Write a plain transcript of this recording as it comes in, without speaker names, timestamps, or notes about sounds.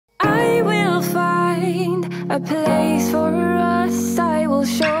a place for us. I will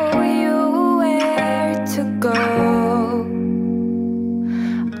show you where to go.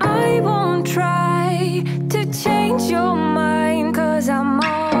 I won't try to change your mind, 'cause I'm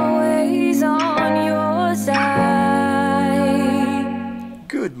always on your side.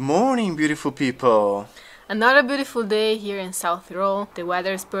 Good morning, beautiful people. Another beautiful day here in South Tyrol. The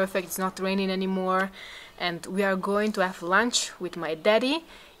weather is perfect, it's not raining anymore, and we are going to have lunch with my daddy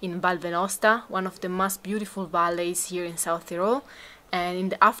in Val Venosta, one of the most beautiful valleys here in South Tyrol. And in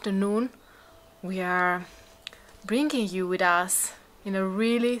the afternoon we are bringing you with us in a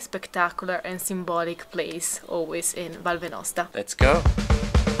really spectacular and symbolic place, always in Val Venosta. Let's go.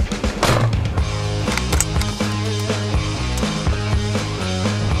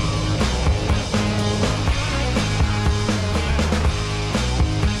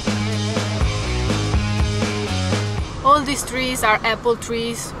 All these trees are apple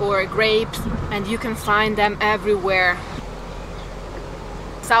trees or grapes, and you can find them everywhere.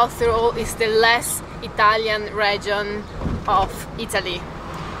 South Tyrol is the less Italian region of Italy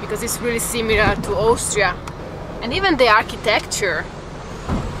because it's really similar to Austria, and even the architecture,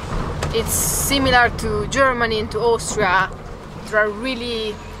 it's similar to Germany and to Austria. They are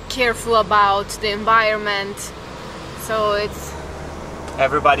really careful about the environment, so it's...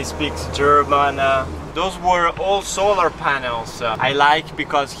 Everybody speaks German. Those were all solar panels. I like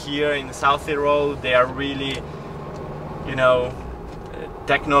because here in South Tyrol they are really, you know,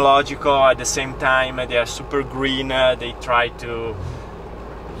 technological at the same time. They are super green. They try to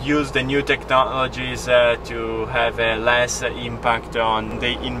use the new technologies to have a less impact on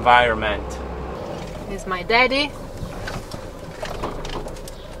the environment. Here's my daddy.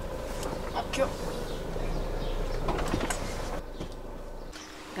 Occhio.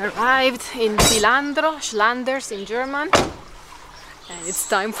 Arrived in Schlanders in German, and it's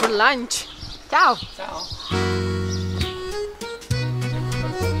time for lunch. Ciao! Ciao!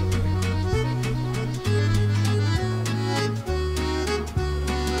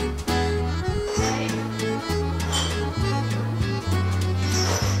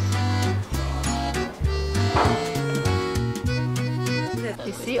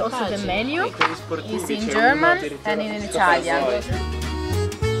 You see also the menu is in German and in Italian.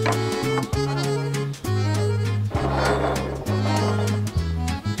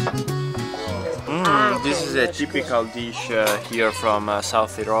 This is a typical dish here from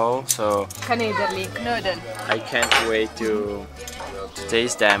South Tyrol, so Knödel. I can't wait to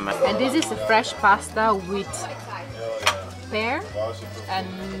taste them. And this is a fresh pasta with pear and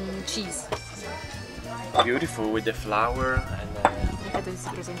cheese. Beautiful with the flour and Look at this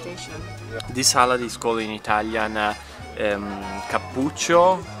presentation. this salad is called in Italian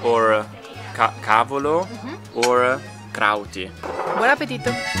cappuccio or cavolo or krauti. Buon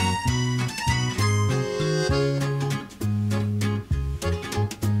appetito!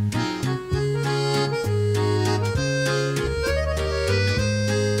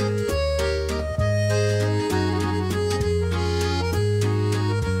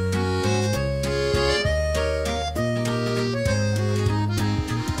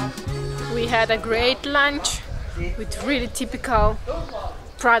 We had a great lunch with really typical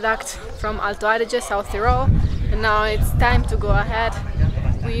product from Alto Adige, South Tyrol, and now it's time to go ahead.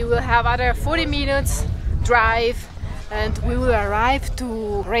 We will have other 40 minutes drive and we will arrive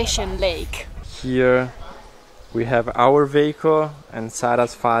to Reschen Lake. Here we have our vehicle and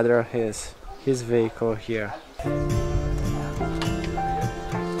Sara's father his vehicle here.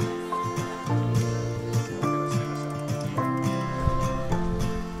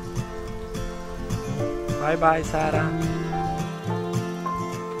 Bye bye, Sara.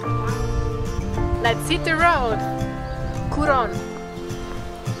 Let's hit the road. Curon,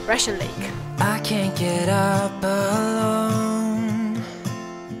 Reschen Lake. I can't get up alone,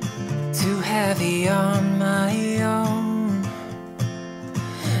 too heavy on my own.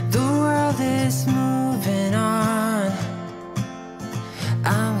 The world is moving on,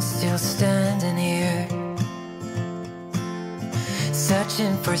 I'm still standing here,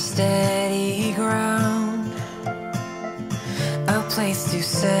 searching for steady ground, a place to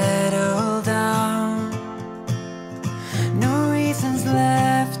settle down. No reasons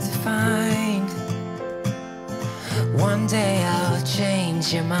left to find. One day I'll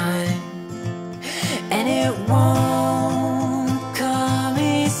change your mind, and it won't come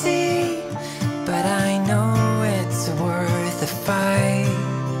easy, but I know it's worth a fight.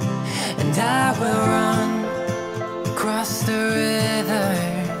 And I will run across the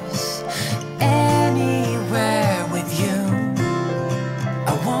rivers, anywhere with you.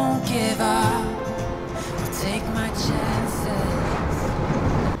 I won't give up, I'll take my chances.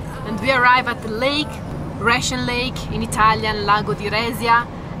 And we arrive at the lake Reschen Lake, in Italian Lago di Resia,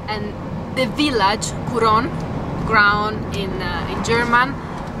 and the village Curon, Graun in German.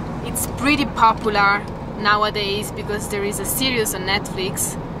 It's pretty popular nowadays because there is a series on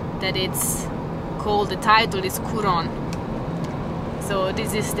Netflix that it's called, the title is Curon. So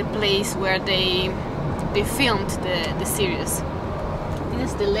this is the place where they filmed the series.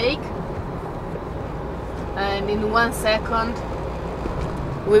 This is the lake, and in 1 second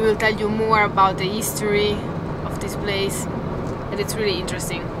we will tell you more about the history of this place, and it's really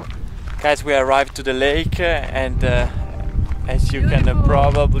interesting. Guys, we arrived to the lake and as you can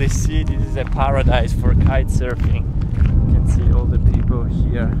probably see, this is a paradise for kite surfing. You can see all the people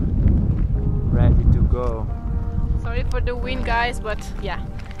here ready to go. Sorry for the wind, guys, but yeah,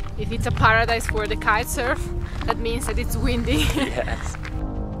 if it's a paradise for the kite surf, that means that it's windy. Yes.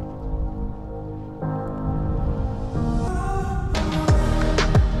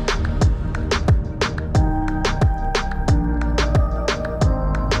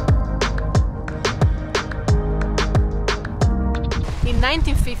 In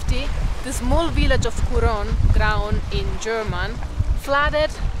 1950, the small village of Curon, Graun in German, flooded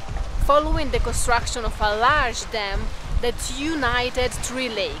following the construction of a large dam that united 3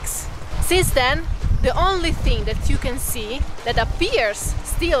 lakes. Since then, the only thing that you can see that appears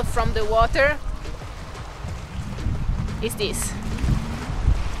still from the water is this.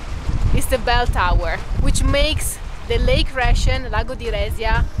 It's the bell tower, which makes the Lake Reschen, Lago di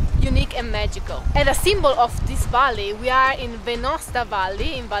Resia, unique and magical. And a symbol of this valley, we are in Venosta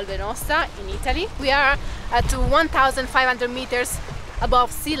Valley, in Val Venosta, in Italy. We are at 1,500 meters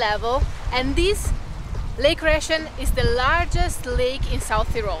above sea level, and this Lake Reschen is the largest lake in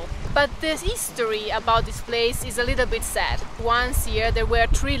South Tyrol. But the history about this place is a little bit sad. Once here there were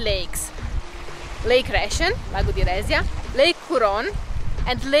 3 lakes: Lake Reschen, Lago di Resia, Lake Curon,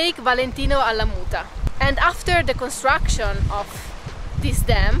 and Lake Valentino alla Muta. And after the construction of this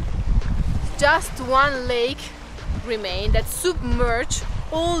dam, just 1 lake remained that submerged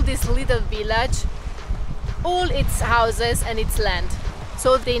all this little village, all its houses and its land.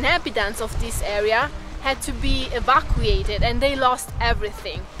 So the inhabitants of this area had to be evacuated and they lost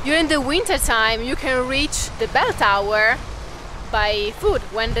everything. During the winter time you can reach the bell tower by foot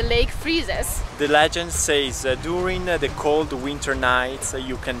when the lake freezes. The legend says during the cold winter nights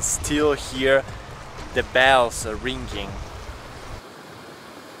you can still hear the bells ringing.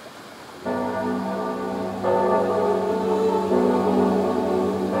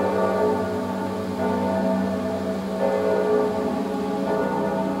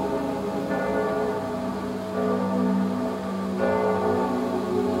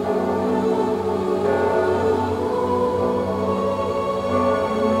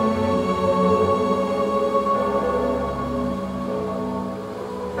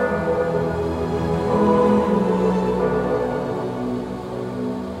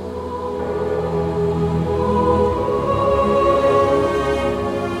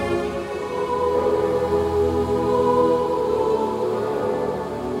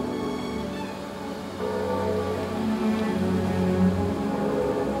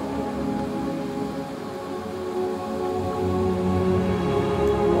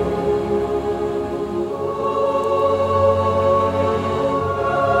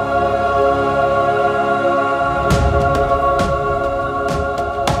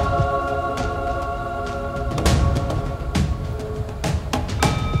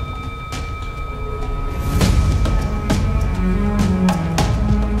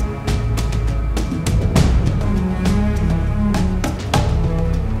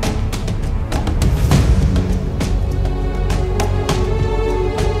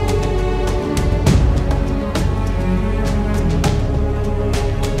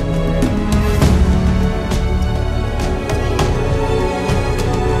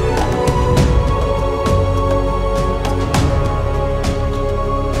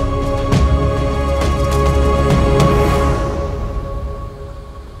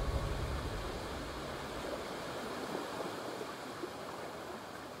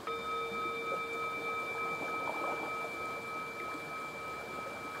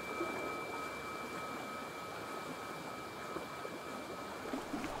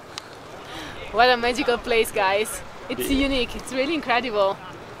 What a magical place, guys. It's unique, it's really incredible.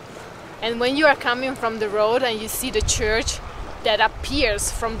 And when you are coming from the road and you see the church that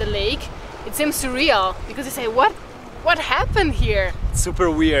appears from the lake, it seems surreal because you say, what happened here?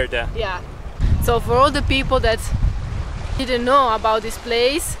 Super weird. Yeah. So for all the people that didn't know about this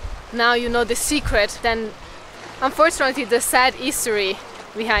place, now you know the secret, then unfortunately the sad history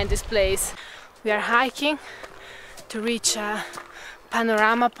behind this place. We are hiking to reach a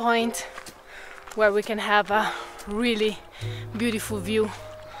panorama point where we can have a really beautiful view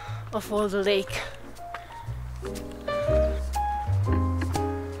of all the lake.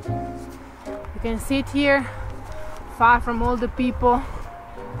 You can sit here, far from all the people.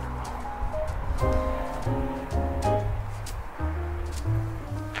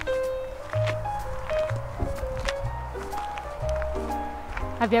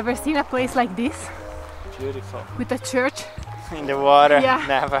 Have you ever seen a place like this? Beautiful. With a church? In the water? Yeah.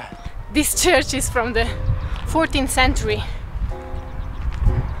 Never. This church is from the 14th century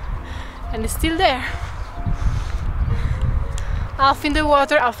and it's still there. Half in the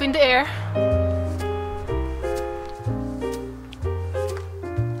water, half in the air.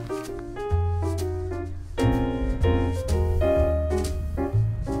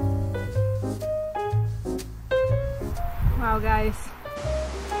 Wow, guys.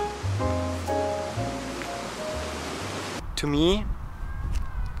 To me,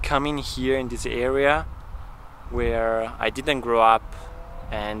 coming here in this area where I didn't grow up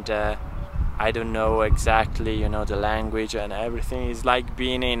and I don't know exactly, you know, the language and everything, is like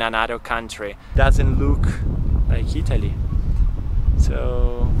being in another country. Doesn't look like Italy.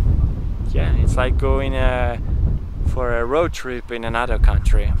 So yeah, it's like going for a road trip in another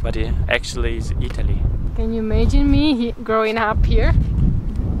country, but it actually is Italy. Can you imagine me growing up here?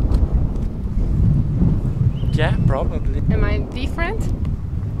 Yeah, probably. Am I different?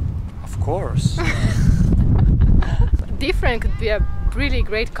 Of course. Different could be a really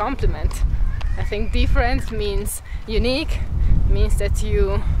great compliment. I think different means unique, means that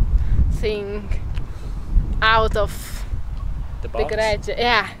you think out of The box? Resia.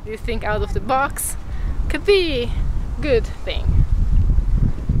 Yeah, you think out of the box. Could be a good thing.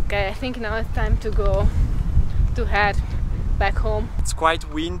 Okay, I think now it's time to head back home. It's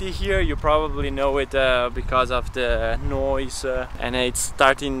quite windy here, you probably know it because of the noise and it's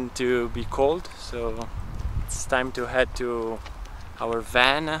starting to be cold, so it's time to head to our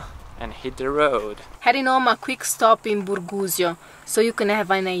van and hit the road. Heading home, a quick stop in Burgusio, so you can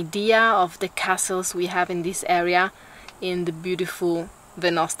have an idea of the castles we have in this area in the beautiful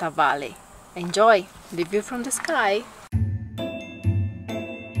Venosta Valley. Enjoy the view from the sky!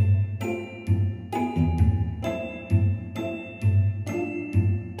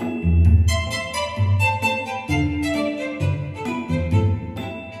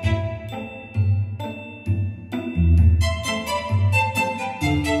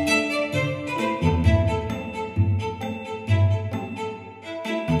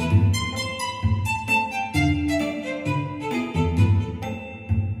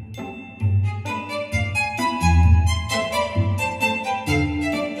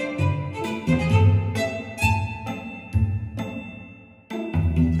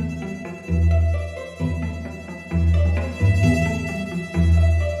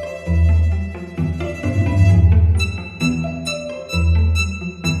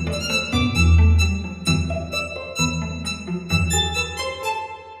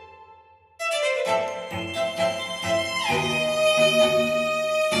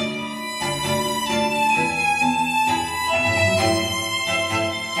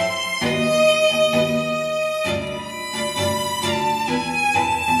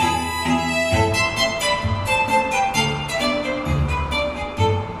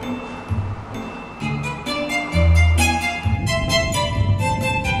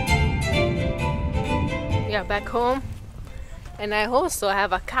 Back home, and I also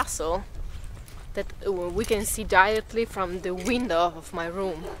have a castle that we can see directly from the window of my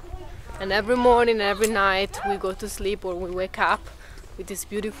room, and every morning, every night we go to sleep or we wake up with this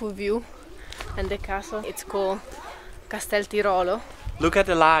beautiful view. And the castle, it's called Castel Tirolo. Look at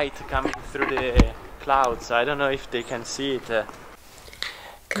the light coming through the clouds. I don't know if they can see it.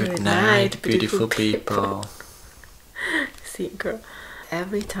 Good night, beautiful people. See, girl.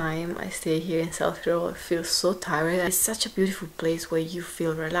 Every time I stay here in South Tyrol, I feel so tired. It's such a beautiful place where you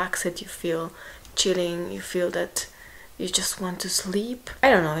feel relaxed, you feel chilling, you feel that you just want to sleep. I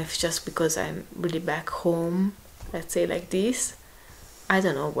don't know if it's just because I'm really back home, let's say like this. I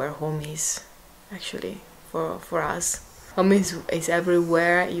don't know where home is, actually, for us. Home is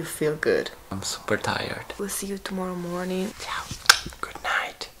everywhere you feel good. I'm super tired. We'll see you tomorrow morning. Ciao. Good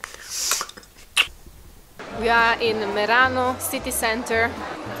night. We are in Merano city center.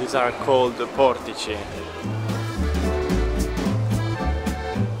 These are called the portici.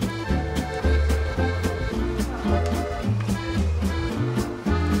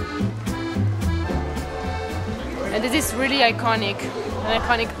 And this is really iconic, an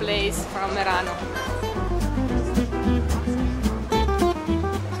iconic place from Merano.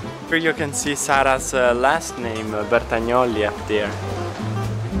 Here you can see Sara's last name, Bertagnolli, up there.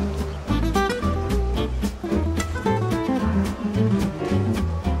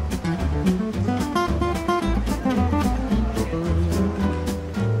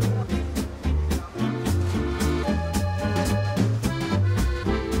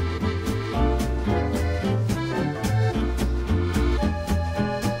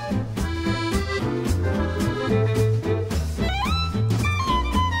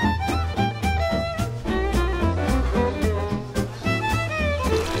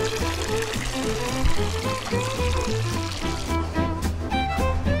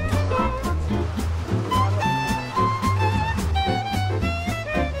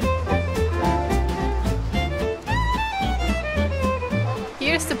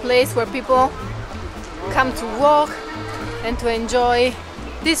 Here's the place where people come to walk and to enjoy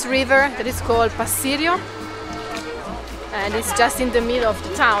this river that is called Passersby, and it's just in the middle of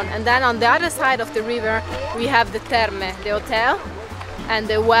the town. And then on the other side of the river we have the Terme, the hotel, and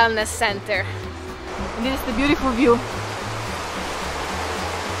the wellness center. And this is the beautiful view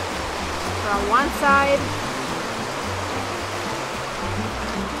from one side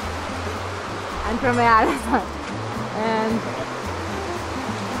and from the other side, and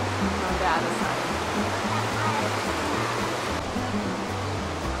on the other side.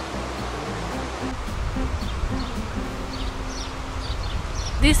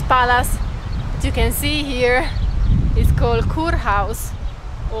 This palace that you can see here is called Kurhaus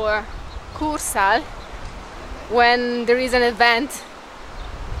or Kursal. When there is an event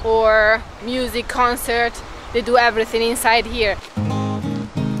or music concert, they do everything inside here.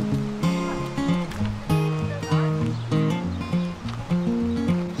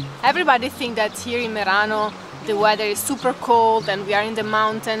 Everybody thinks that here in Merano the weather is super cold and we are in the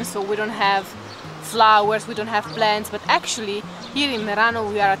mountains, so we don't have flowers, we don't have plants, but actually here in Merano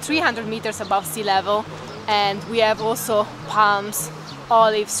we are at 300 meters above sea level, and we have also palms,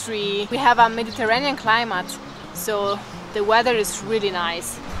 olive trees. We have a Mediterranean climate, so the weather is really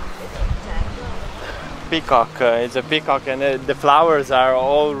nice. Peacock, it's a peacock, and the flowers are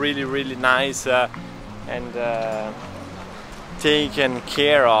all really nice and taken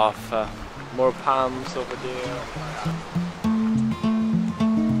care of. More palms over there.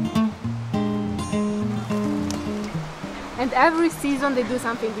 And every season they do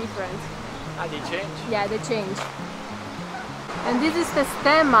something different. Ah, they change? Yeah, they change. And this is the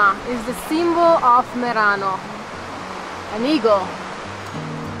stemma, is the symbol of Merano, an eagle.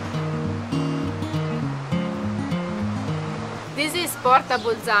 This is Porta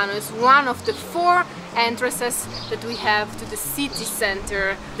Bolzano, it's one of the 4 entrances that we have to the city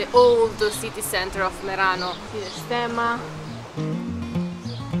center, the old city center of Merano. This is the stemma.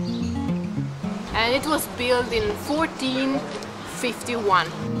 And it was built in 1451.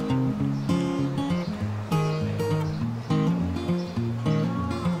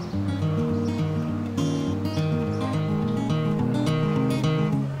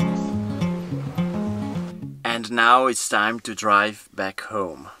 And now it's time to drive back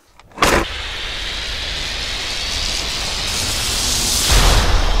home.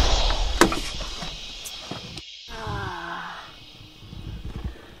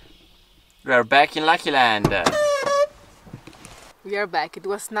 We are back in Lucky Land. We are back. It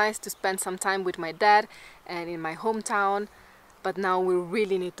was nice to spend some time with my dad and in my hometown, but now we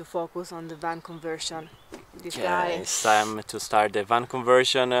really need to focus on the van conversion. This guy. It's time to start the van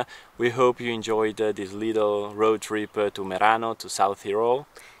conversion. We hope you enjoyed this little road trip to Merano, to South Tyrol.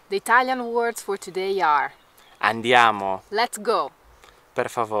 The Italian words for today are: Andiamo. let's go. Per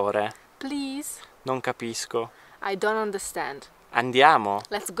favore. Please. Non capisco. I don't understand. Andiamo.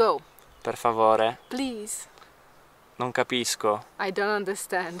 Let's go. Per favore. Please. Non capisco. I don't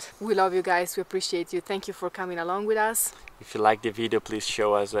understand. We love you guys, we appreciate you. Thank you for coming along with us. If you like the video, please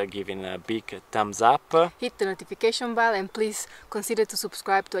show us giving a big thumbs up. Hit the notification bell and please consider to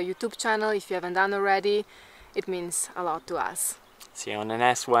subscribe to our YouTube channel if you haven't done already. It means a lot to us. See you on the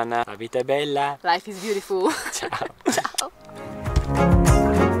next one. La vita è bella. Life is beautiful. Ciao.